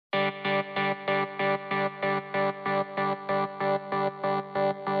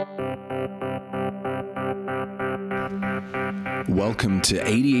Welcome to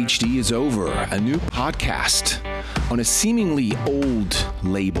ADHD is Over, a new podcast on a seemingly old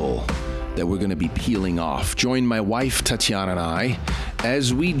label that we're going to be peeling off. Join my wife, Tatiana, and I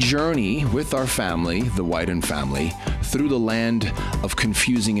as we journey with our family, the Wyden family, through the land of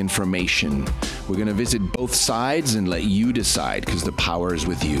confusing information. We're going to visit both sides and let you decide because the power is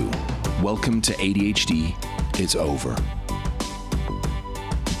with you. Welcome to ADHD is Over.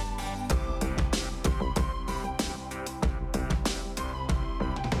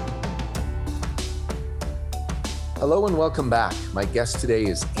 Hello and welcome back. My guest today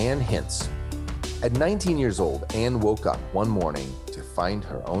is Ann Hintz. At 19 years old, Ann woke up one morning to find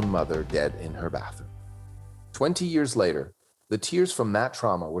her own mother dead in her bathroom. 20 years later, the tears from that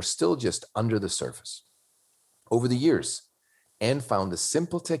trauma were still just under the surface. Over the years, Ann found a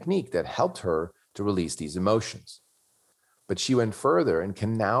simple technique that helped her to release these emotions. But she went further and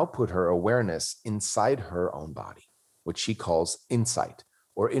can now put her awareness inside her own body, which she calls insight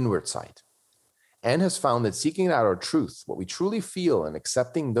or inward sight. Ann has found that seeking out our truth, what we truly feel, and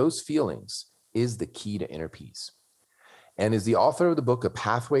accepting those feelings is the key to inner peace. Ann is the author of the book, A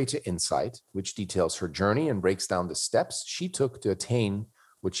Pathway to Insight, which details her journey and breaks down the steps she took to attain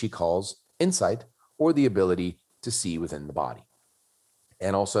what she calls insight, or the ability to see within the body.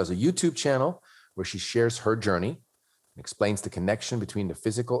 Ann also has a YouTube channel where she shares her journey and explains the connection between the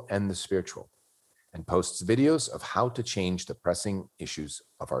physical and the spiritual, and posts videos of how to change the pressing issues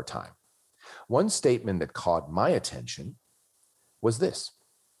of our time. One statement that caught my attention was this: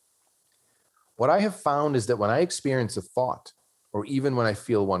 what I have found is that when I experience a thought, or even when I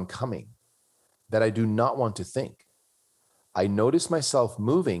feel one coming, that I do not want to think, I notice myself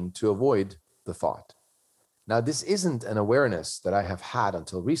moving to avoid the thought. Now, this isn't an awareness that I have had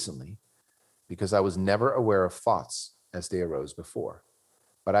until recently, because I was never aware of thoughts as they arose before.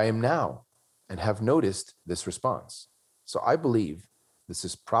 But I am now and have noticed this response. So I believe this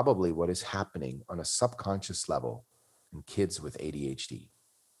is probably what is happening on a subconscious level in kids with ADHD.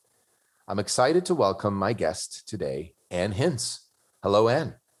 I'm excited to welcome my guest today, Ann Hintz. Hello,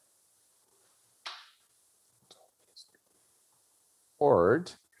 Ann.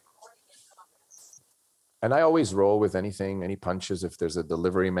 And I always roll with anything, any punches. If there's a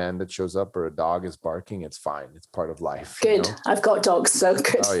delivery man that shows up or a dog is barking, it's fine. It's part of life. Good. You know? I've got dogs, so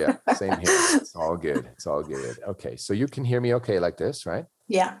good. Oh yeah, same here. It's all good. It's all good. Okay, so you can hear me okay like this, right?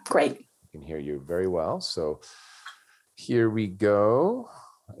 Yeah, great. I can hear you very well. So here we go.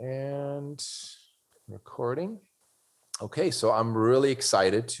 And recording. Okay, so I'm really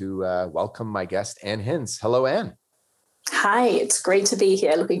excited to welcome my guest, Ann Hintz. Hello, Ann. Hi, it's great to be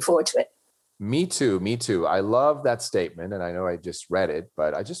here. Looking forward to it. Me too. I love that statement, and I know I just read it,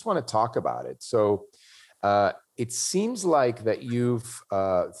 but I just want to talk about it. So it seems like that you've,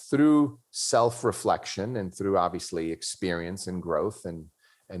 through self-reflection and through obviously experience and growth and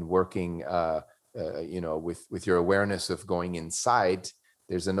working, with your awareness of going inside,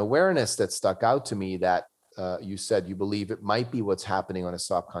 there's an awareness that stuck out to me that you said you believe it might be what's happening on a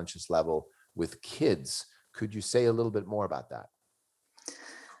subconscious level with kids. Could you say a little bit more about that?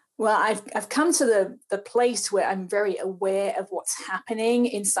 Well, I've come to the place where I'm very aware of what's happening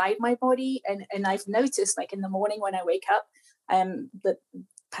inside my body. And I've noticed, like in the morning when I wake up, that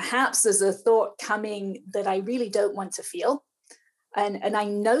perhaps there's a thought coming that I really don't want to feel. And I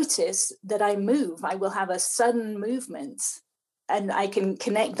notice that I move. I will have a sudden movement. And I can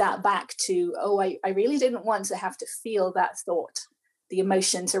connect that back to, I really didn't want to have to feel that thought, the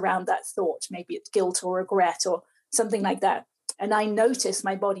emotions around that thought. Maybe it's guilt or regret or something like that. And I notice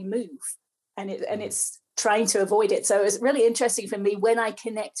my body move, and it's trying to avoid it. So it's really interesting for me when I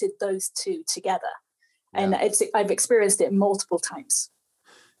connected those two together. And I've experienced it multiple times.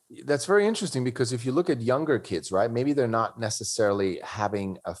 That's very interesting, because if you look at younger kids, right, maybe they're not necessarily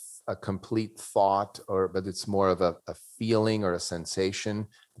having a complete thought, but it's more of a feeling or a sensation.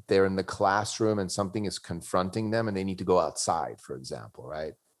 They're in the classroom and something is confronting them and they need to go outside, for example,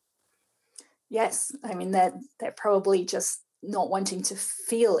 right? Yes. I mean, they're probably just not wanting to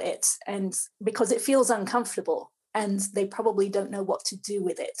feel it, and because it feels uncomfortable, and they probably don't know what to do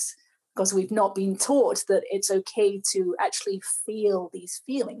with it, because we've not been taught that it's okay to actually feel these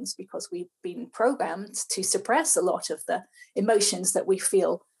feelings, because we've been programmed to suppress a lot of the emotions that we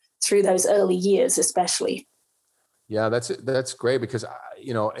feel through those early years, especially. Yeah, that's great, because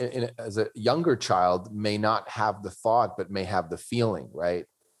as a younger child may not have the thought, but may have the feeling, right?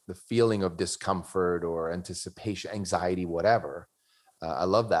 The feeling of discomfort or anticipation, anxiety, whatever. I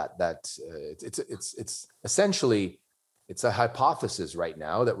love that. It's essentially, it's a hypothesis right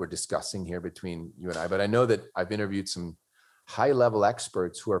now that we're discussing here between you and I. But I know that I've interviewed some high-level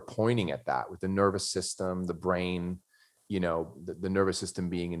experts who are pointing at that with the nervous system, the brain, the nervous system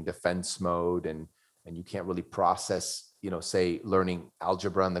being in defense mode, and you can't really process, say learning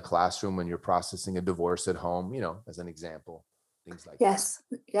algebra in the classroom when you're processing a divorce at home, as an example, things like yes.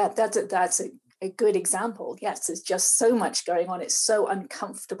 That. Yeah, that's a good example. Yes, there's just so much going on. It's so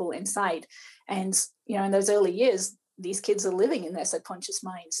uncomfortable inside. And, in those early years, these kids are living in their subconscious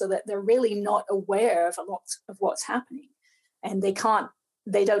mind, so that they're really not aware of a lot of what's happening. And they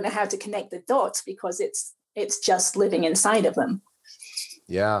don't know how to connect the dots because it's just living inside of them.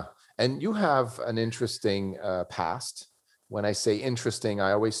 Yeah. And you have an interesting past. When I say interesting,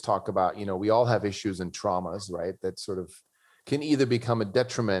 I always talk about, we all have issues and traumas, right? That sort of can either become a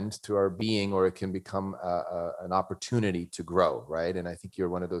detriment to our being, or it can become an opportunity to grow, right? And I think you're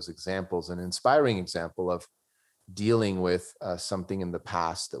one of those examples, an inspiring example of dealing with something in the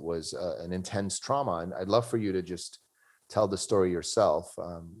past that was an intense trauma. And I'd love for you to just tell the story yourself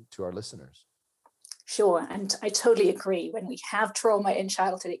to our listeners. Sure. And I totally agree. When we have trauma in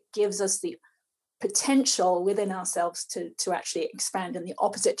childhood, it gives us the potential within ourselves to actually expand in the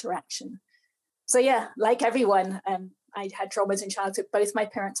opposite direction. So yeah, like everyone, I had traumas in childhood. Both my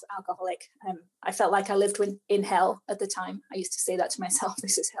parents were alcoholic. I felt like I lived in hell at the time. I used to say that to myself,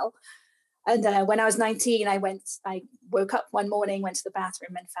 this is hell. And when I was 19, I woke up one morning, went to the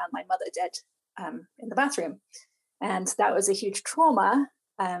bathroom and found my mother dead in the bathroom. And that was a huge trauma.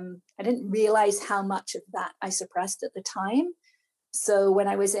 I didn't realize how much of that I suppressed at the time. So when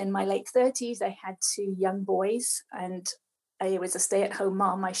I was in my late 30s, I had 2 young boys, and I was a stay-at-home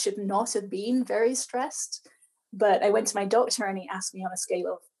mom. I should not have been very stressed, but I went to my doctor and he asked me on a scale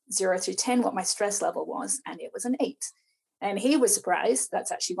of 0 through 10 what my stress level was, and it was an 8. And he was surprised.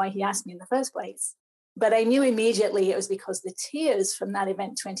 That's actually why he asked me in the first place. But I knew immediately it was because the tears from that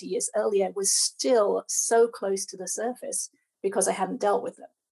event 20 years earlier was still so close to the surface because I hadn't dealt with them.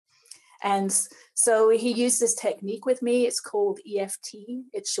 And so he used this technique with me. It's called EFT.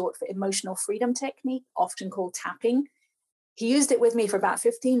 It's short for emotional freedom technique, often called tapping. He used it with me for about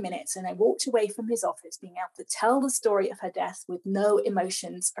 15 minutes, and I walked away from his office being able to tell the story of her death with no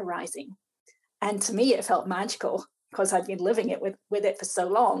emotions arising. And to me, it felt magical because I'd been living it with it for so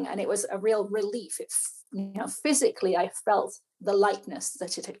long. And it was a real relief. Physically, I felt the lightness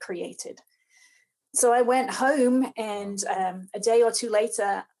that it had created. So I went home, and a day or two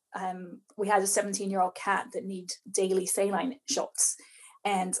later, we had a 17-year-old cat that needed daily saline shots.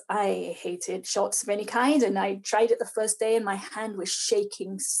 And I hated shots of any kind. And I tried it the first day, and my hand was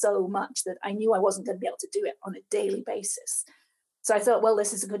shaking so much that I knew I wasn't going to be able to do it on a daily basis. So I thought, well,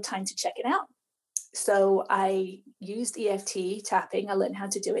 this is a good time to check it out. So I used EFT tapping. I learned how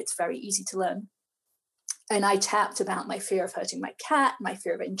to do it. It's very easy to learn. And I tapped about my fear of hurting my cat, my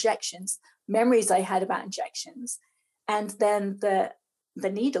fear of injections, memories I had about injections. And then the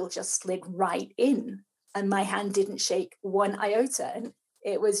needle just slid right in, and my hand didn't shake one iota. And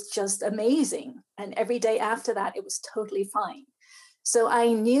it was just amazing. And every day after that, it was totally fine. So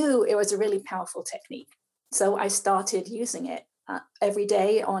I knew it was a really powerful technique. So I started using it every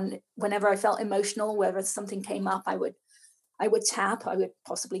day whenever I felt emotional, wherever something came up, I would tap. I would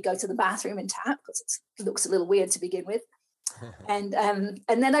possibly go to the bathroom and tap because it looks a little weird to begin with. And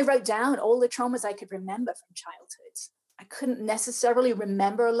then I wrote down all the traumas I could remember from childhood. I couldn't necessarily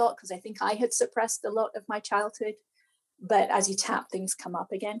remember a lot because I think I had suppressed a lot of my childhood. But as you tap, things come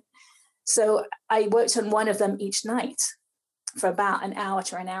up again. So I worked on one of them each night for about an hour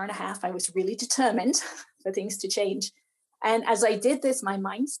to an hour and a half. I was really determined for things to change. And as I did this, my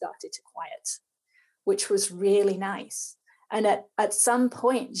mind started to quiet, which was really nice. And at some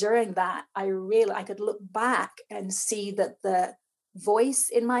point during that, I could look back and see that the voice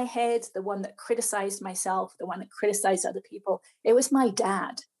in my head, the one that criticized myself, the one that criticized other people, it was my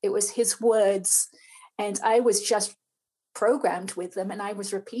dad. It was his words. And I was just programmed with them, and I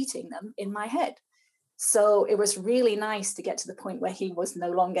was repeating them in my head. So it was really nice to get to the point where he was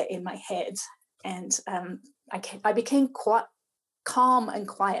no longer in my head. And I became quite calm and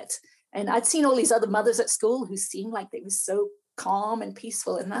quiet. And I'd seen all these other mothers at school who seemed like they were so calm and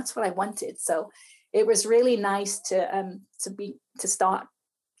peaceful, and that's what I wanted. So it was really nice to start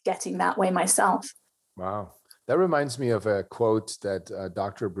getting that way myself. Wow. That reminds me of a quote that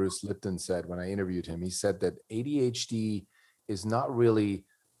Dr. Bruce Lipton said when I interviewed him. He said that ADHD is not really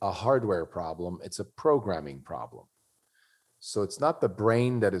a hardware problem, it's a programming problem. So it's not the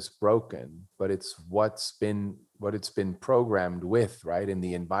brain that is broken, but it's what it's been programmed with, right, in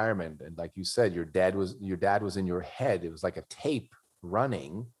the environment. And like you said, your dad was in your head. It was like a tape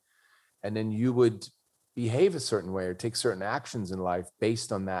running, and then you would behave a certain way or take certain actions in life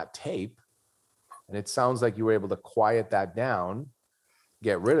based on that tape. And it sounds like you were able to quiet that down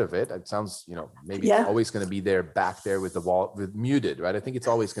get rid of it. It sounds, maybe Yeah. it's always going to be there, back there with the wall, with muted, right? I think it's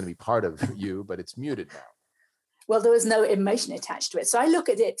always going to be part of you, but it's muted now. Well, there was no emotion attached to it. So I look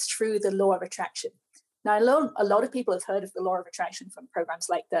at it through the law of attraction. Now, a lot of people have heard of the law of attraction from programs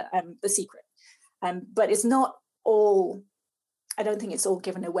like The Secret, but it's not all. I don't think it's all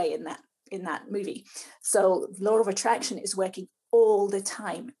given away in that movie. So the law of attraction is working all the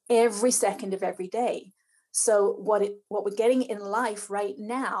time, every second of every day. So what we're getting in life right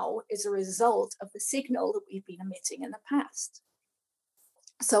now is a result of the signal that we've been emitting in the past.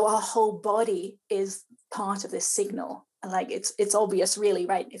 So our whole body is part of this signal. Like it's obvious, really,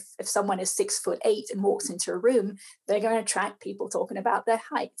 right? If someone is 6'8" and walks into a room, they're going to attract people talking about their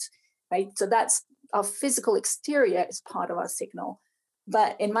height, right? So that's our physical exterior is part of our signal.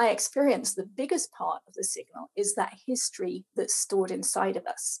 But in my experience, the biggest part of the signal is that history that's stored inside of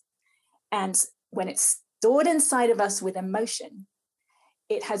us. And when it's stored inside of us with emotion,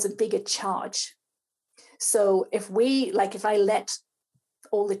 it has a bigger charge. So if I let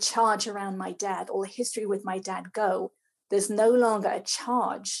all the charge around my dad, all the history with my dad go, there's no longer a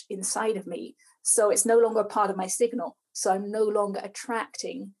charge inside of me. So it's no longer part of my signal. So I'm no longer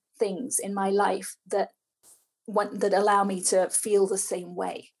attracting things in my life that allow me to feel the same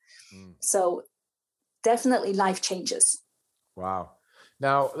way. So definitely life changes. Wow.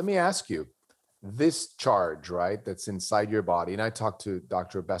 Now, let me ask you, this charge, right, that's inside your body, and I talked to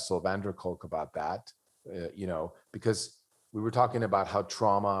Dr. Bessel van der Kolk about that, because we were talking about how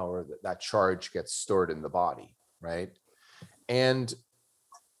trauma or that charge gets stored in the body, right? And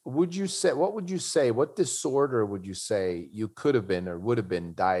what disorder would you say you could have been or would have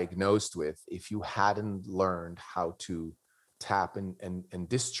been diagnosed with if you hadn't learned how to tap and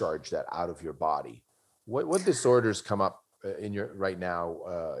discharge that out of your body? What disorders come up in your right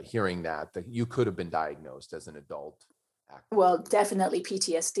now, hearing that you could have been diagnosed as an adult? Well, definitely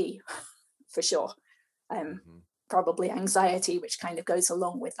PTSD, for sure. Probably anxiety, which kind of goes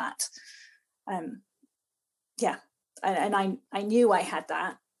along with that. Yeah. And I knew I had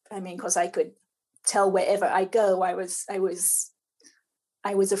that. I mean, because I could tell wherever I go, I was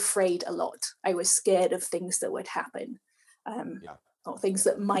afraid a lot. I was scared of things that would happen, or things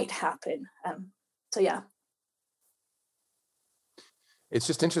that might happen. So yeah. It's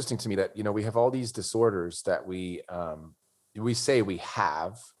just interesting to me that, we have all these disorders that we say we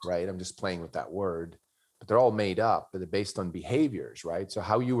have, right? I'm just playing with that word, but they're all made up, but they're based on behaviors, right? So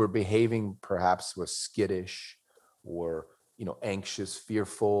how you were behaving perhaps was skittish or, anxious,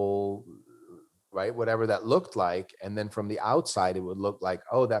 fearful, right? Whatever that looked like. And then from the outside, it would look like,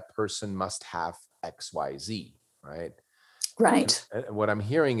 oh, that person must have X, Y, Z, right? Right. And what I'm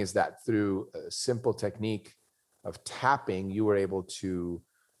hearing is that through a simple technique of tapping, you were able to,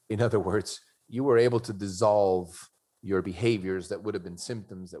 in other words, you were able to dissolve your behaviors that would have been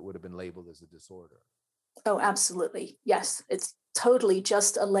symptoms that would have been labeled as a disorder. Oh, absolutely. Yes. It's totally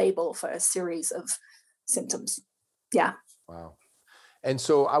just a label for a series of symptoms. Yeah. Wow. And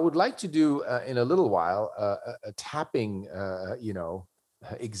so I would like to do in a little while a tapping,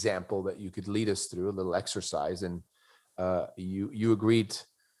 example that you could lead us through, a little exercise. And you agreed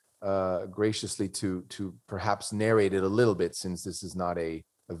graciously to perhaps narrate it a little bit, since this is not a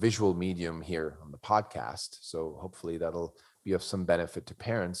visual medium here on the podcast. So hopefully that'll be of some benefit to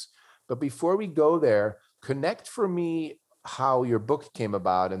parents. But before we go there, connect for me how your book came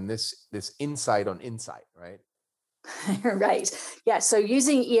about and this insight on insight, right? Right. Yeah. So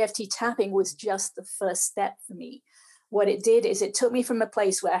using EFT tapping was just the first step for me. What it did is it took me from a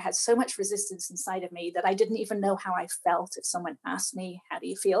place where I had so much resistance inside of me that I didn't even know how I felt if someone asked me, how do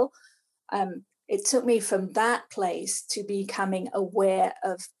you feel? It took me from that place to becoming aware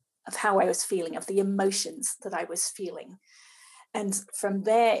of how I was feeling, of the emotions that I was feeling. And from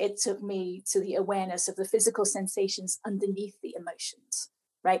there, it took me to the awareness of the physical sensations underneath the emotions,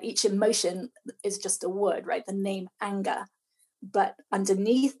 right? Each emotion is just a word, right? The name anger. But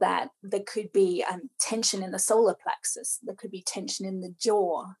underneath that, there could be tension in the solar plexus. There could be tension in the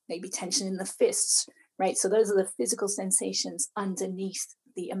jaw, maybe tension in the fists, right? So those are the physical sensations underneath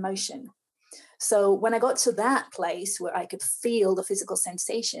the emotion. So when I got to that place where I could feel the physical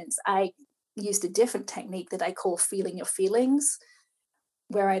sensations, I used a different technique that I call feeling your feelings,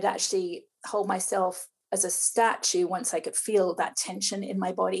 where I'd actually hold myself as a statue. Once I could feel that tension in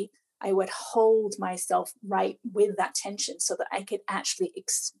my body, I would hold myself right with that tension so that I could actually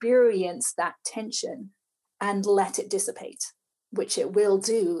experience that tension and let it dissipate, which it will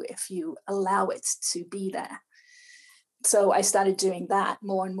do if you allow it to be there. So I started doing that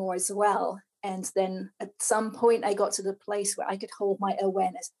more and more as well. And then at some point, I got to the place where I could hold my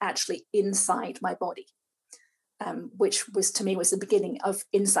awareness actually inside my body. which was to me was the beginning of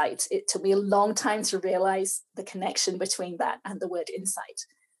insight. It took me a long time to realize the connection between that and the word insight.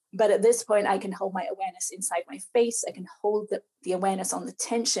 But at this point, I can hold my awareness inside my face. I can hold the awareness on the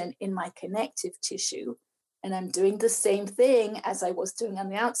tension in my connective tissue. And I'm doing the same thing as I was doing on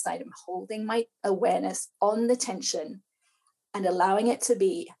the outside. I'm holding my awareness on the tension and allowing it to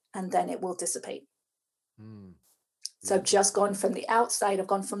be, and then it will dissipate. Mm. So I've just gone from the outside. I've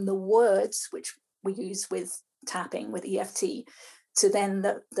gone from the words, which we use with tapping, with EFT, to then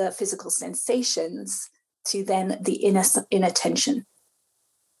the physical sensations, to then the inner tension.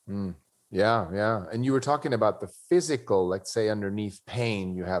 Mm. Yeah. And you were talking about the physical, let's say underneath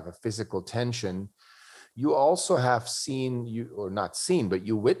pain, you have a physical tension. You also have but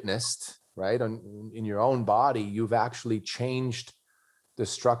you witnessed, right? In your own body, you've actually changed the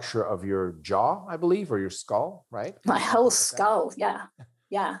structure of your jaw, I believe, or your skull, right? My whole skull. Yeah.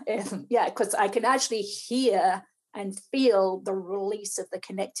 Yeah. Yeah. Because I can actually hear and feel the release of the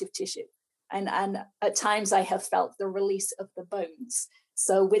connective tissue. And at times I have felt the release of the bones.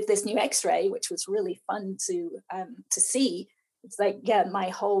 So with this new X-ray, which was really fun to see, it's like, yeah, my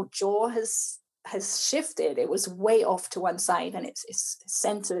whole jaw has shifted. It was way off to one side, and it's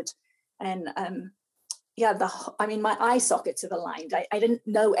centered. And my eye sockets have aligned. I didn't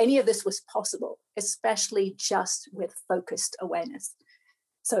know any of this was possible, especially just with focused awareness.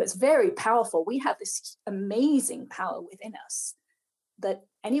 So it's very powerful. We have this amazing power within us that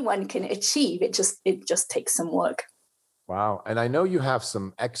anyone can achieve. It just takes some work. Wow. And I know you have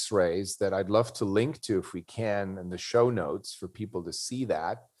some X-rays that I'd love to link to, if we can, in the show notes for people to see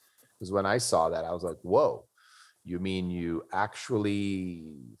that. Because when I saw that, I was like, whoa, you mean you actually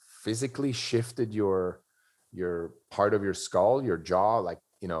physically shifted your part of your skull, your jaw, like,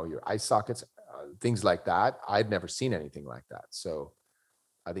 your eye sockets, things like that. I'd never seen anything like that. So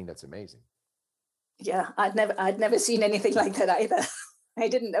I think that's amazing. Yeah, I'd never seen anything like that either. I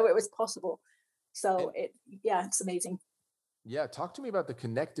didn't know it was possible. So it's amazing. Yeah. Talk to me about the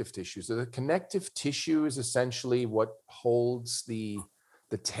connective tissue. So the connective tissue is essentially what holds the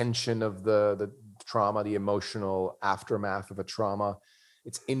tension of the trauma, the emotional aftermath of a trauma.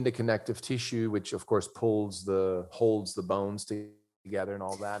 It's in the connective tissue, which of course holds the bones together and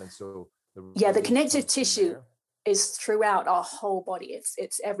all that. And so the connective tissue is throughout our whole body.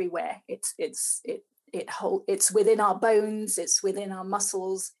 It's everywhere. It's within our bones. It's within our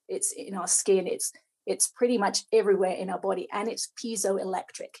muscles. It's in our skin. It's pretty much everywhere in our body, and it's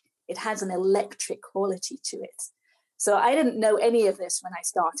piezoelectric. It has an electric quality to it. So I didn't know any of this when I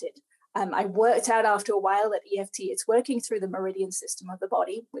started. I worked out after a while that EFT, it's working through the meridian system of the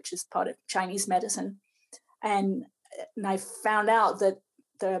body, which is part of Chinese medicine. And I found out that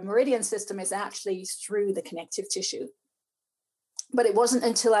the meridian system is actually through the connective tissue. But it wasn't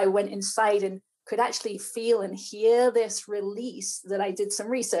until I went inside and could actually feel and hear this release that I did some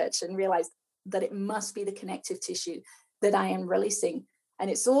research and realized that it must be the connective tissue that I am releasing. And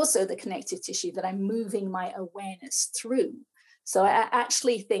it's also the connective tissue that I'm moving my awareness through. So I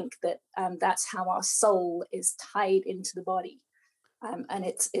actually think that that's how our soul is tied into the body. And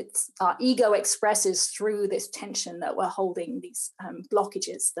it's our ego expresses through this tension that we're holding, these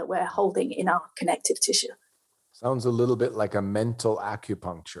blockages that we're holding in our connective tissue. Sounds a little bit like a mental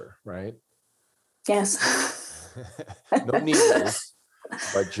acupuncture, right? Yes. No needles,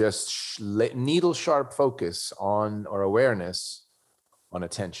 but just needle sharp focus on, or awareness on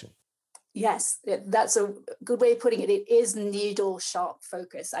attention. Yes, that's a good way of putting it. It is needle sharp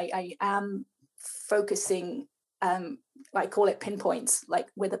focus. I am focusing, I call it pinpoints, like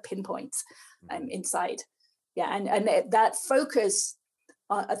with a pinpoint inside. Yeah, and that focus,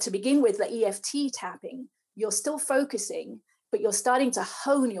 to begin with, the EFT tapping, you're still focusing, but you're starting to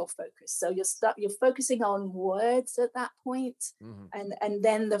hone your focus. So you're focusing on words at that point, and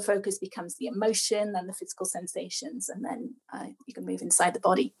then the focus becomes the emotion and the physical sensations, and then you can move inside the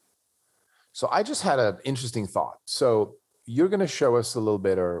body. So I just had an interesting thought. So you're going to show us a little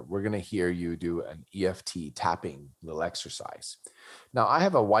bit, or we're going to hear you do an EFT tapping little exercise. Now, I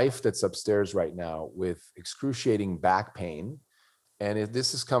have a wife that's upstairs right now with excruciating back pain. And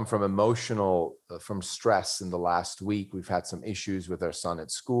this has come from from stress in the last week. We've had some issues with our son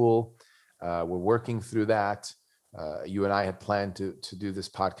at school. We're working through that. You and I had planned to do this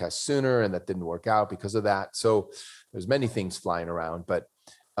podcast sooner, and that didn't work out because of that. So there's many things flying around. But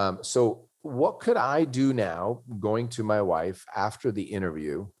so what could I do now, going to my wife after the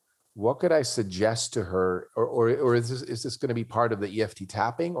interview? What could I suggest to her? Or is this going to be part of the EFT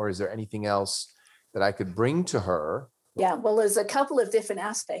tapping? Or is there anything else that I could bring to her? Yeah, well, there's a couple of different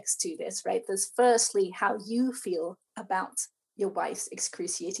aspects to this, right? There's firstly how you feel about your wife's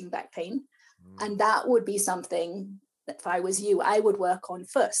excruciating back pain. And that would be something that if I was you, I would work on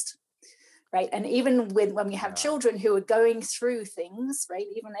first. Right. And even when we have children who are going through things, right,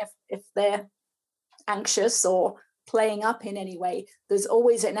 even if they're anxious or playing up in any way, there's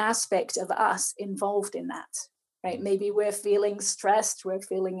always an aspect of us involved in that. Right. Maybe we're feeling stressed, we're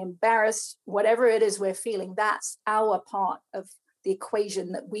feeling embarrassed, whatever it is we're feeling, that's our part of the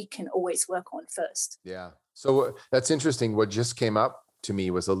equation that we can always work on first. Yeah. So that's interesting. What just came up to me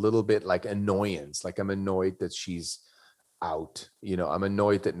was a little bit like annoyance. Like I'm annoyed that she's out, I'm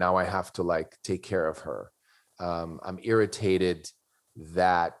annoyed that now I have to like take care of her. I'm irritated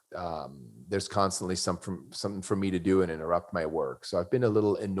that there's constantly something for me to do and interrupt my work. So I've been a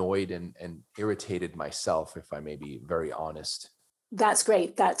little annoyed and irritated myself, if I may be very honest. That's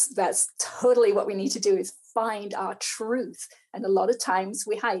great. That's totally what we need to do, is find our truth. And a lot of times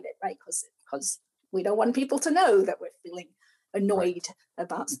we hide it, right? Because we don't want people to know that we're feeling annoyed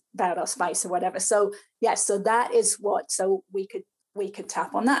about our spouse or whatever. So yes, so that is so we could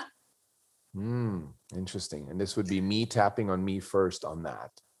tap on that. Interesting. And this would be me tapping on me first on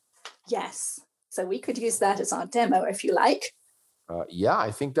that. Yes. So we could use that as our demo if you like. Yeah,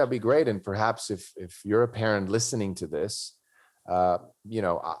 I think that'd be great. And perhaps if you're a parent listening to this,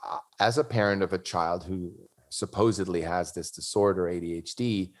 as a parent of a child who supposedly has this disorder,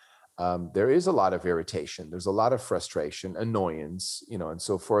 ADHD, there is a lot of irritation. There's a lot of frustration, annoyance, and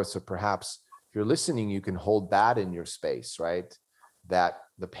so forth. So perhaps if you're listening, you can hold that in your space, right? That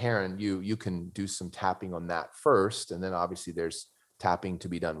the parent, you can do some tapping on that first. And then obviously there's tapping to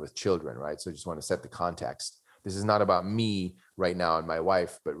be done with children, right? So I just want to set the context. This is not about me right now and my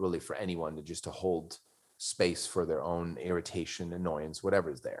wife, but really for anyone to hold space for their own irritation, annoyance,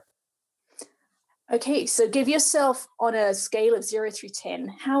 whatever is there. Okay, so give yourself on a scale of 0 through 10,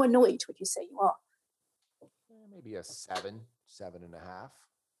 how annoyed would you say you are? Maybe a 7.5.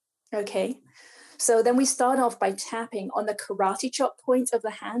 Okay, so then we start off by tapping on the karate chop point of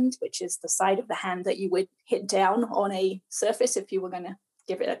the hand, which is the side of the hand that you would hit down on a surface if you were going to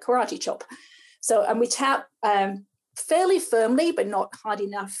give it a karate chop. So, and we tap fairly firmly, but not hard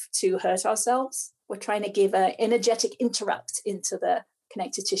enough to hurt ourselves. We're trying to give an energetic interrupt into the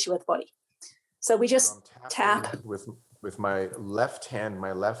connective tissue of the body. So we just tap. With my left hand,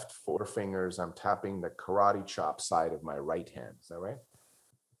 my left 4 fingers, I'm tapping the karate chop side of my right hand. Is that right?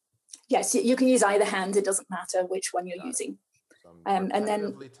 Yes, you can use either hand. It doesn't matter which one you're using. So I'm and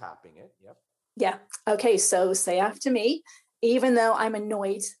then tapping it. Yep. Yeah. Okay. So say after me, even though I'm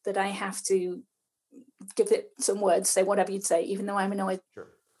annoyed that I have to give it some words, say whatever you'd say, even though I'm annoyed. Sure.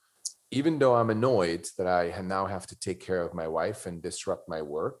 Even though I'm annoyed that I now have to take care of my wife and disrupt my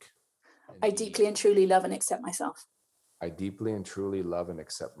work. I deeply and truly love and accept myself. I deeply and truly love and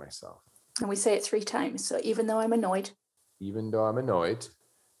accept myself. And we say it 3 times. So even though I'm annoyed. Even though I'm annoyed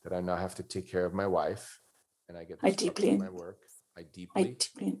that I now have to take care of my wife and I get disrupted my work. I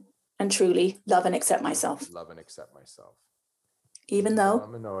deeply and truly love and accept myself. Love and accept myself. Even though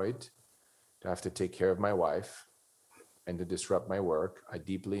I'm annoyed to have to take care of my wife and to disrupt my work, I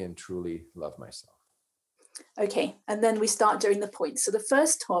deeply and truly love myself. Okay, and then we start doing the points. So the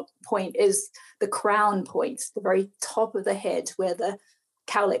first point is the crown point, the very top of the head where the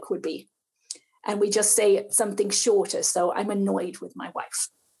cowlick would be. And we just say something shorter. So I'm annoyed with my wife.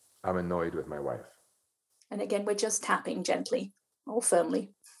 I'm annoyed with my wife. And again, we're just tapping gently or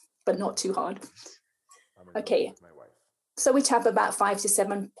firmly, but not too hard. Okay. With my wife. So we tap about 5 to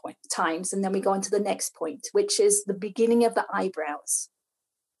 7 times, and then we go on to the next point, which is the beginning of the eyebrows.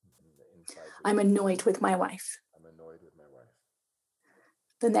 I'm annoyed with my wife. I'm annoyed with my wife.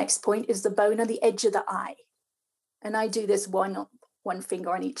 The next point is the bone on the edge of the eye. And I do this one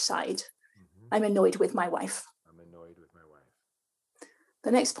finger on each side. I'm annoyed with my wife. I'm annoyed with my wife.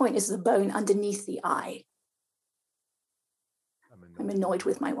 The next point is the bone underneath the eye. I'm annoyed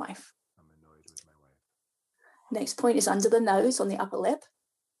with my wife. I'm annoyed with my wife. Next point is under the nose on the upper lip.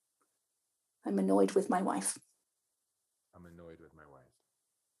 I'm annoyed with my wife. I'm annoyed with my wife.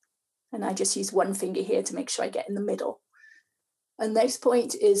 And I just use one finger here to make sure I get in the middle. And next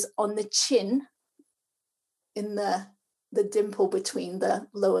point is on the chin, in the dimple between the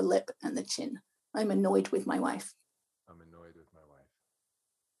lower lip and the chin. I'm annoyed with my wife. I'm annoyed with my wife.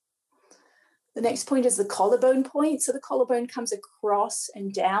 The next point is the collarbone point. So the collarbone comes across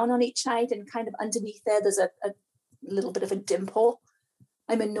and down on each side, and kind of underneath there's a little bit of a dimple.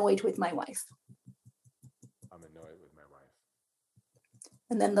 I'm annoyed with my wife. I'm annoyed with my wife.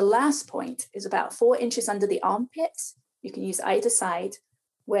 And then the last point is about 4 inches under the armpits. You can use either side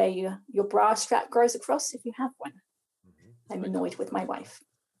where your bra strap grows across if you have one. I'm annoyed with my wife.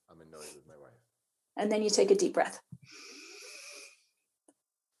 I'm annoyed with my wife. And then you take a deep breath.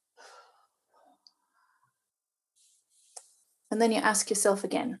 And then you ask yourself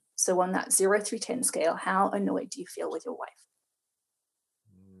again. So on that 0 through 10 scale, how annoyed do you feel with your wife?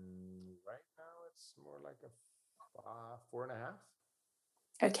 Right now, it's more like a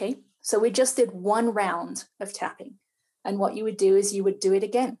 4.5. Okay. So we just did one round of tapping. And what you would do is you would do it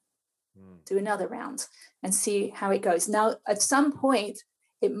again, do another round and see how it goes. Now, at some point,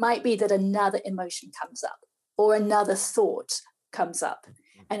 it might be that another emotion comes up or another thought comes up.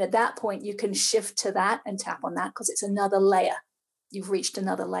 And at that point, you can shift to that and tap on that because it's another layer. You've reached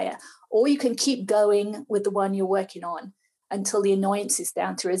another layer. Or you can keep going with the one you're working on until the annoyance is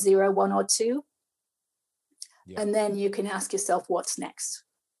down to a 0, 1, or 2. Yeah. And then you can ask yourself, what's next?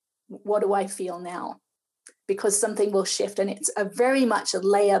 What do I feel now? Because something will shift, and it's a very much a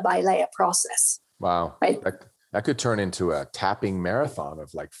layer by layer process. Wow. Right? That could turn into a tapping marathon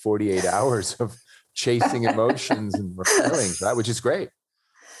of like 48 hours of chasing emotions and feelings, right? Which is great.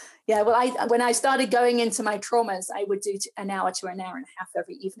 Yeah, well, when I started going into my traumas, I would do an hour to an hour and a half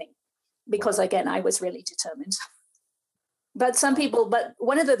every evening because, again, I was really determined. But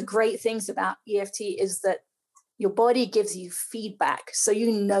one of the great things about EFT is that your body gives you feedback, so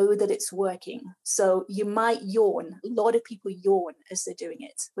you know that it's working. So you might yawn. A lot of people yawn as they're doing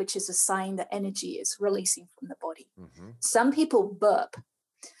it, which is a sign that energy is releasing from the body. Mm-hmm. Some people burp.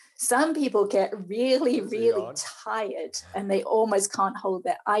 Some people get really, really tired and they almost can't hold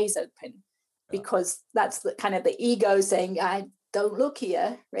their eyes open because that's the kind of the ego saying, I don't look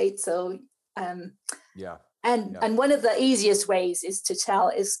here, right? So, And one of the easiest ways is to tell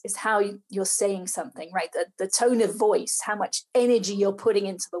is how you're saying something, right? The tone of voice, how much energy you're putting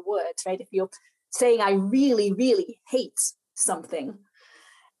into the words, right? If you're saying, I really, really hate something,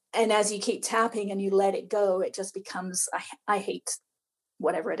 and as you keep tapping and you let it go, it just becomes, I hate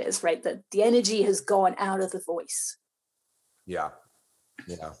whatever it is, right? The energy has gone out of the voice. Yeah,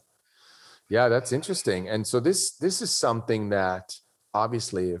 that's interesting. And so this is something that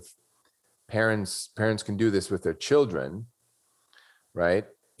obviously if parents can do this with their children, right?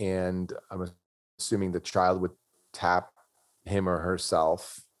 And I'm assuming the child would tap him or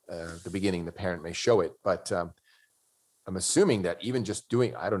herself. At the beginning, the parent may show it, but I'm assuming that even just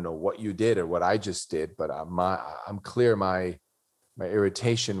doing, I don't know what you did or what I just did, but I'm clear my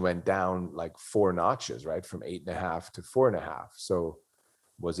irritation went down like 4 notches, right? From 8.5 to 4.5. So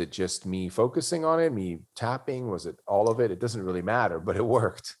was it just me focusing on it, me tapping? Was it all of it? It doesn't really matter, but it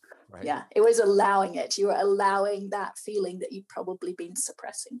worked. Right? Yeah, it was allowing it. You were allowing that feeling that you've probably been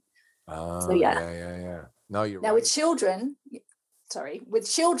suppressing. Oh, yeah. No, you're right. Now with children,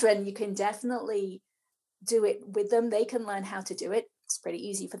 you can definitely do it with them. They can learn how to do it. It's pretty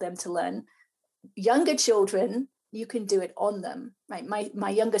easy for them to learn. Younger children, you can do it on them. Right? My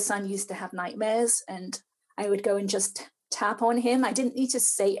younger son used to have nightmares, and I would go and just tap on him. I didn't need to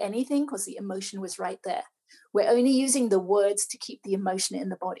say anything because the emotion was right there. We're only using the words to keep the emotion in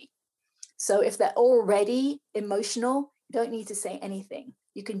the body. So if they're already emotional, you don't need to say anything.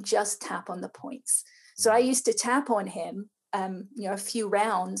 You can just tap on the points. So I used to tap on him, a few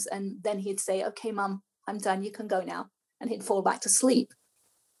rounds, and then he'd say, okay, Mom, I'm done. You can go now. And he'd fall back to sleep.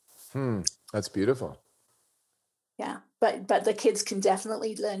 That's beautiful. Yeah, but the kids can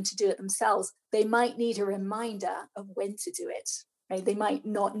definitely learn to do it themselves. They might need a reminder of when to do it, right? They might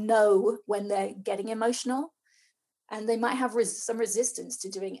not know when they're getting emotional, and they might have some resistance to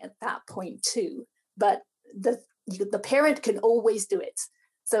doing it at that point too. But the parent can always do it.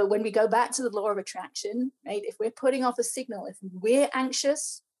 So when we go back to the law of attraction, right? If we're putting off a signal, if we're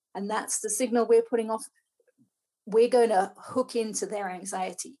anxious and that's the signal we're putting off, we're going to hook into their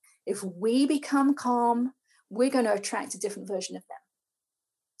anxiety. If we become calm, we're going to attract a different version of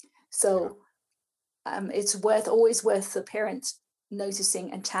them. So it's always worth the parent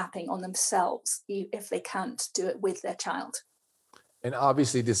noticing and tapping on themselves if they can't do it with their child. And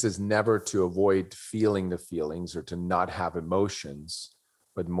obviously this is never to avoid feeling the feelings or to not have emotions,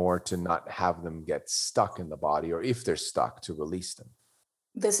 but more to not have them get stuck in the body, or if they're stuck, to release them.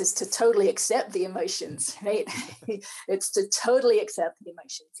 This is to totally accept the emotions, right? It's to totally accept the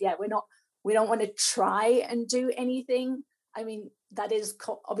emotions. Yeah, we don't want to try and do anything. I mean, that is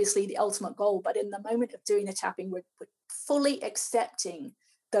obviously the ultimate goal, but in the moment of doing the tapping, we're fully accepting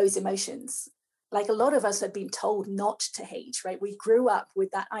those emotions. Like a lot of us have been told not to hate, right? We grew up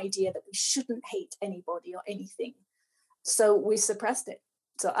with that idea that we shouldn't hate anybody or anything. So we suppressed it.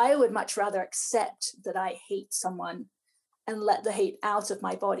 So I would much rather accept that I hate someone and let the hate out of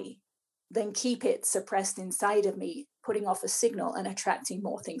my body than keep it suppressed inside of me, putting off a signal and attracting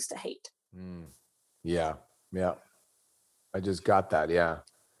more things to hate. Yeah. I just got that. Yeah.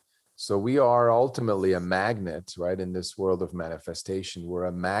 So we are ultimately a magnet, right? In this world of manifestation, we're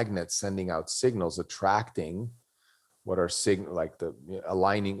a magnet sending out signals, attracting what are signal, like the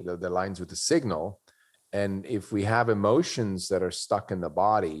aligning the lines with the signal. And if we have emotions that are stuck in the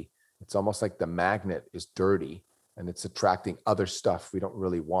body, it's almost like the magnet is dirty and it's attracting other stuff we don't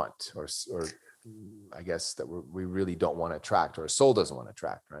really want, or I guess that we really don't want to attract, or a soul doesn't want to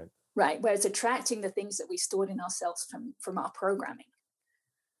attract, right? Right. Where it's attracting the things that we stored in ourselves from our programming.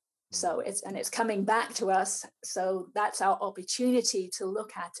 So it's coming back to us. So that's our opportunity to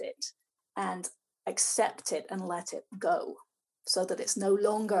look at it and accept it and let it go, so that it's no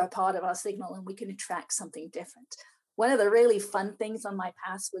longer a part of our signal and we can attract something different. One of the really fun things on my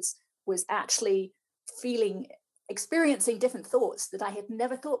path was actually experiencing different thoughts that I had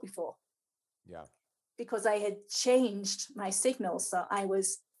never thought before. Yeah. Because I had changed my signal. So I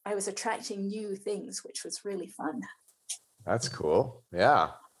was attracting new things, which was really fun. That's cool.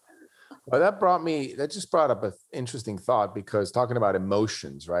 Yeah. Well, that just brought up an interesting thought, because talking about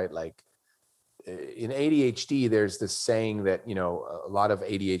emotions, right? Like in ADHD, there's this saying that, a lot of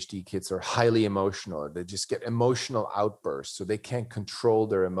ADHD kids are highly emotional. They just get emotional outbursts, so they can't control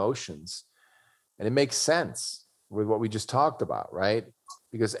their emotions. And it makes sense with what we just talked about, right?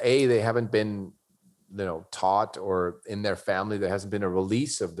 Because they haven't been, taught, or in their family, there hasn't been a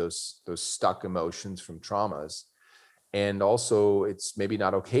release of those stuck emotions from traumas. And also, it's maybe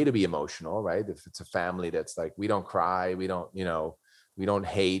not okay to be emotional, right? If it's a family that's like, we don't cry, we don't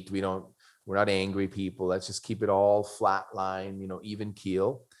hate, we're not angry people, let's just keep it all flat line, even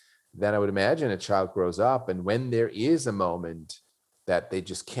keel. Then I would imagine a child grows up, and when there is a moment that they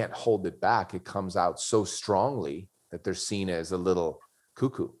just can't hold it back, it comes out so strongly that they're seen as a little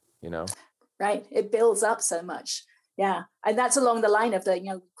cuckoo, Right. It builds up so much. Yeah. And that's along the line of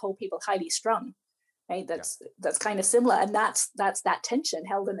we call people highly strung. Right. That's kind of similar. And that's that tension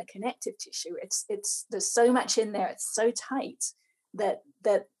held in the connective tissue. It's there's so much in there. It's so tight that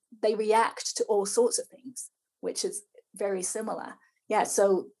they react to all sorts of things, which is very similar. Yeah.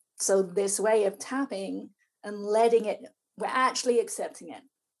 So this way of tapping and letting it, we're actually accepting it.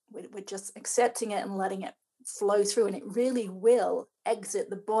 We're just accepting it and letting it flow through, and it really will exit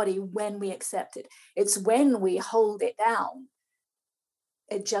the body when we accept it. It's when we hold it down,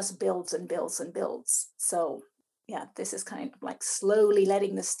 it just builds and builds and builds. So yeah, this is kind of like slowly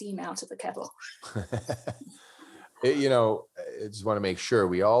letting the steam out of the kettle. I just want to make sure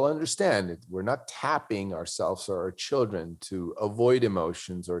we all understand that we're not tapping ourselves or our children to avoid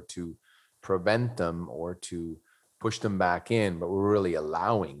emotions or to prevent them or to push them back in, but we're really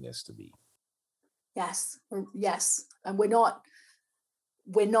allowing this to be. Yes. And we're not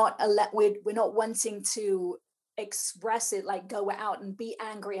wanting to express it, like go out and be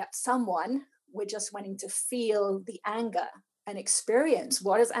angry at someone. We're just wanting to feel the anger and experience,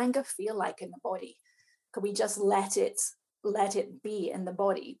 what does anger feel like in the body? Can we just let it be in the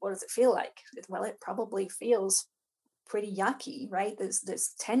body? What does it feel like? Well, it probably feels pretty yucky, right?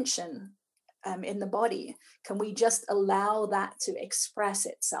 There's tension in the body. Can we just allow that to express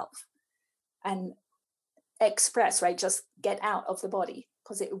itself and express, right? Just get out of the body,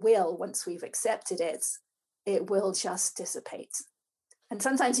 because it will, once we've accepted it, it will just dissipate. And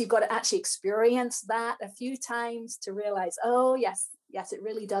sometimes you've got to actually experience that a few times to realize, oh, yes, it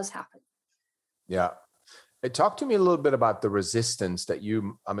really does happen. Yeah. Talk to me a little bit about the resistance that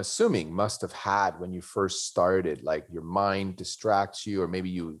you, I'm assuming, must have had when you first started. Like your mind distracts you, or maybe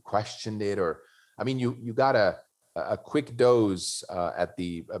you questioned it, or, I mean, you got a quick dose at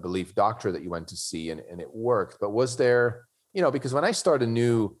the, I believe, doctor that you went to see, and it worked. But was there, because when I start a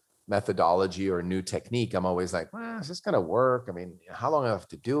new methodology or a new technique, I'm always like, well, is this going to work? I mean, how long do I have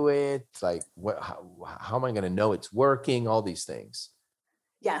to do it? Like, how am I going to know it's working? All these things.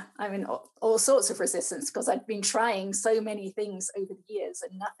 Yeah, I mean, all sorts of resistance, because I've been trying so many things over the years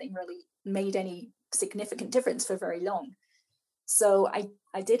and nothing really made any significant difference for very long. So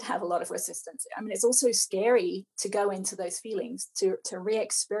I did have a lot of resistance. I mean, it's also scary to go into those feelings, to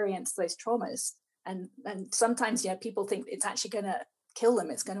re-experience those traumas. And sometimes, people think it's actually going to kill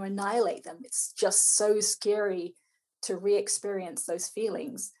them. It's going to annihilate them. It's just so scary to re-experience those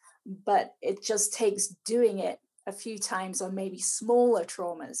feelings. But it just takes doing it a few times on maybe smaller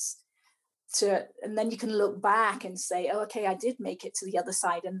traumas and then you can look back and say, oh, okay, I did make it to the other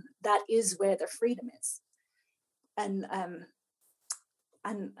side, and that is where the freedom is. And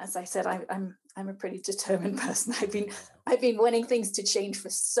as I said, I'm a pretty determined person. I've been wanting things to change for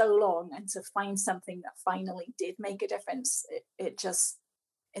so long, and to find something that finally did make a difference, it just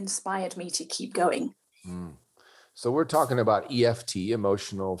inspired me to keep going. So we're talking about EFT,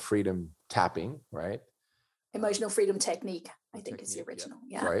 emotional freedom tapping, right? Emotional freedom technique, I think, is the original.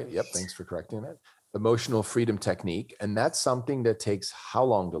 Yep. Yeah. Right. Yep. Thanks for correcting that. Emotional freedom technique. And that's something that takes how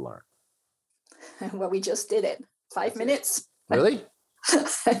long to learn? Well, we just did it. 5 minutes. Really?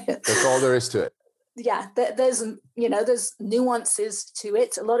 That's all there is to it. Yeah, there's nuances to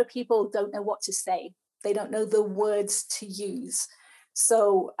it. A lot of people don't know what to say. They don't know the words to use.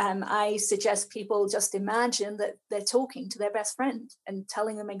 So I suggest people just imagine that they're talking to their best friend and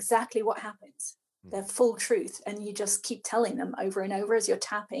telling them exactly what happens, their full truth. And you just keep telling them over and over as you're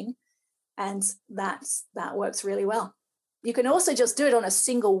tapping. And that works really well. You can also just do it on a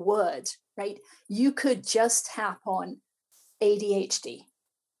single word, right? You could just tap on ADHD,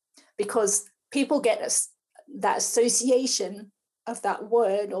 because people get that association of that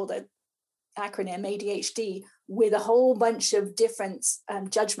word or the acronym ADHD with a whole bunch of different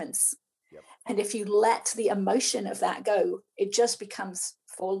judgments. Yep. And if you let the emotion of that go, it just becomes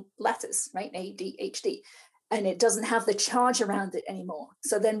 4 letters, right? ADHD. And it doesn't have the charge around it anymore.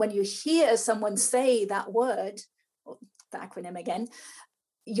 So then when you hear someone say that word, or the acronym again,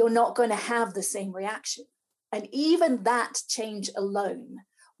 you're not going to have the same reaction. And even that change alone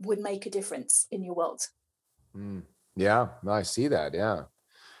would make a difference in your world. Yeah, I see that. Yeah.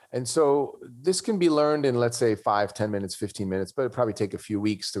 And so this can be learned in, let's say, 5, 10 minutes, 15 minutes, but it'd probably take a few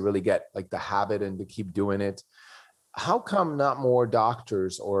weeks to really get like the habit and to keep doing it. How come not more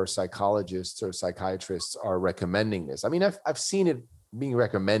doctors or psychologists or psychiatrists are recommending this? I mean, I've seen it being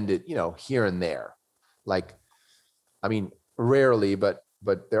recommended, here and there. Like, I mean, rarely, but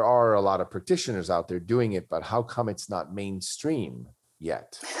there are a lot of practitioners out there doing it. But how come it's not mainstream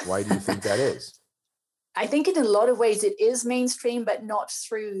yet? Why do you think that is? I think in a lot of ways it is mainstream, but not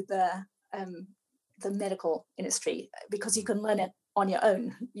through the medical industry, because you can learn it on your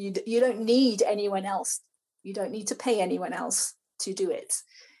own. You don't need anyone else. You don't need to pay anyone else to do it.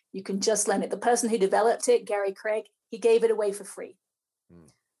 You can just learn it. The person who developed it, Gary Craig, he gave it away for free.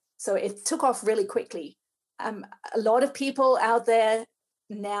 So it took off really quickly. A lot of people out there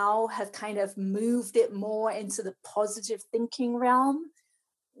now have kind of moved it more into the positive thinking realm,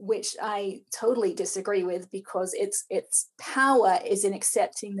 which I totally disagree with, because its power is in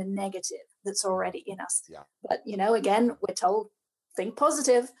accepting the negative that's already in us. Yeah. But, again, we're told, think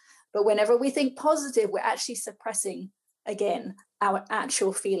positive. But whenever we think positive, we're actually suppressing, again, our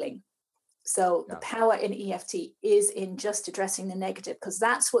actual feeling. So the power in EFT is in just addressing the negative, because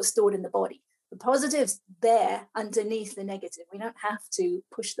that's what's stored in the body. The positive's there underneath the negative. We don't have to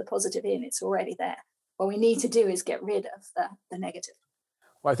push the positive in. It's already there. What we need to do is get rid of the negative.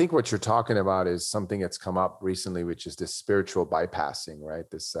 Well, I think what you're talking about is something that's come up recently, which is this spiritual bypassing, right?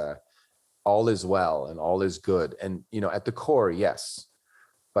 This all is well and all is good. And, at the core, yes.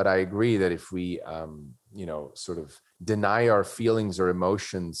 But I agree that if we, sort of deny our feelings or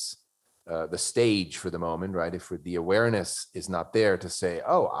emotions the stage for the moment, right? If the awareness is not there to say,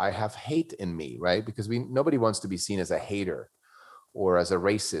 oh, I have hate in me, right? Because nobody wants to be seen as a hater or as a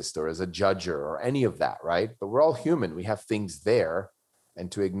racist or as a judger or any of that, right? But we're all human. We have things there. And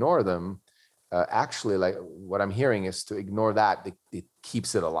to ignore them, actually, like what I'm hearing is to ignore that, it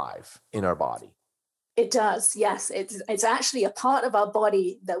keeps it alive in our body. It does, yes. It's actually a part of our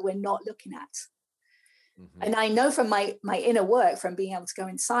body that we're not looking at. Mm-hmm. And I know from my inner work, from being able to go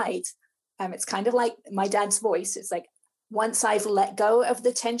inside, it's kind of like my dad's voice. It's like, once I've let go of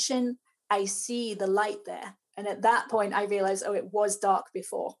the tension, I see the light there. And at that point, I realized, oh, it was dark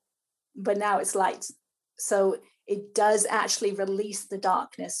before, but now it's light. So it does actually release the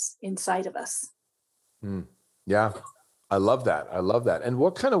darkness inside of us. Yeah, I love that. I love that. And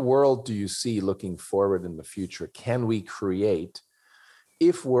what kind of world do you see looking forward in the future? Can we create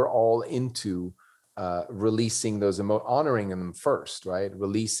if we're all into releasing those honoring them first, right?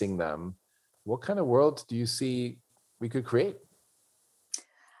 Releasing them. What kind of world do you see we could create?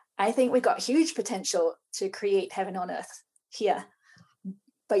 I think we've got huge potential to create heaven on earth here.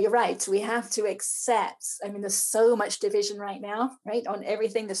 But you're right, we have to accept, there's so much division right now, right? On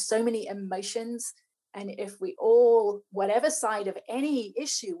everything, there's so many emotions. And if we all, whatever side of any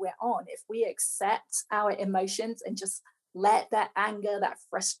issue we're on, if we accept our emotions and just let that anger, that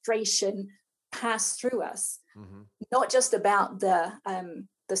frustration pass through us, not just about the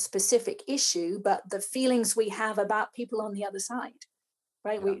specific issue, but the feelings we have about people on the other side,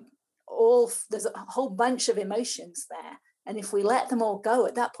 right? Yeah. There's a whole bunch of emotions there. And if we let them all go,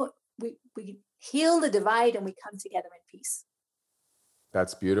 at that point, we heal the divide and we come together in peace.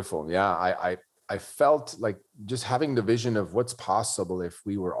 That's beautiful. Yeah, I felt like just having the vision of what's possible if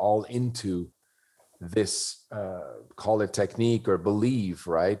we were all into this, call it technique or believe,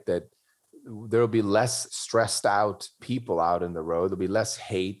 right? That there'll be less stressed out people out in the road. There'll be less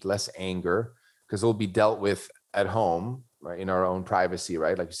hate, less anger, because it'll be dealt with at home, right? In our own privacy,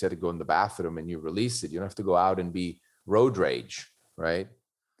 right? Like you said, to go in the bathroom and you release it. You don't have to go out and be road rage, right?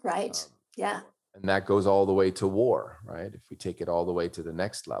 Right. Yeah. And that goes all the way to war, right? If we take it all the way to the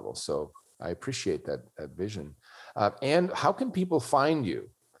next level. So I appreciate that vision. And how can people find you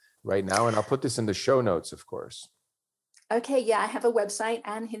right now? And I'll put this in the show notes, of course. Okay, yeah, I have a website,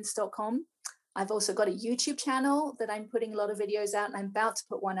 annhintz.com. I've also got a YouTube channel that I'm putting a lot of videos out, and I'm about to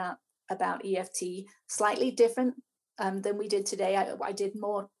put one up about EFT, slightly different than we did today. I did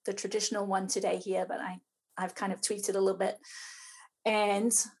more the traditional one today here, but I've kind of tweaked it a little bit.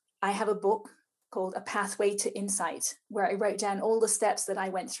 And I have a book called A Pathway to Insight, where I wrote down all the steps that I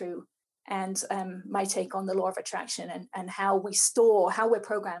went through and my take on the law of attraction and how we're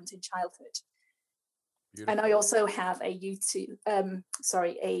programmed in childhood. Beautiful. And I also have a a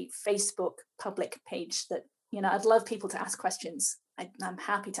Facebook public page that, I'd love people to ask questions. I'm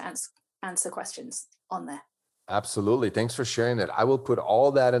happy to answer questions on there. Absolutely. Thanks for sharing that. I will put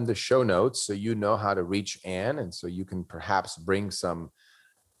all that in the show notes so you know how to reach Anne, and so you can perhaps bring some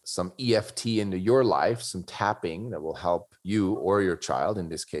EFT into your life, some tapping that will help you or your child, in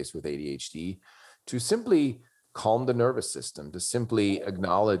this case with ADHD, to simply calm the nervous system, to simply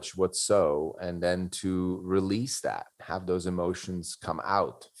acknowledge what's so, and then to release that, have those emotions come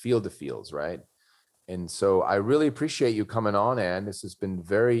out, feel the feels, right? And so I really appreciate you coming on, Anne. This has been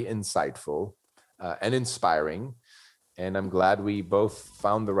very insightful and inspiring. And I'm glad we both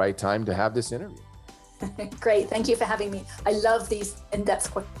found the right time to have this interview. Great. Thank you for having me. I love these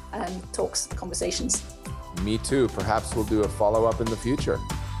in-depth conversations. Me too. Perhaps we'll do a follow-up in the future.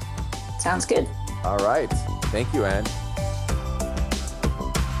 Sounds good. All right. Thank you, Anne.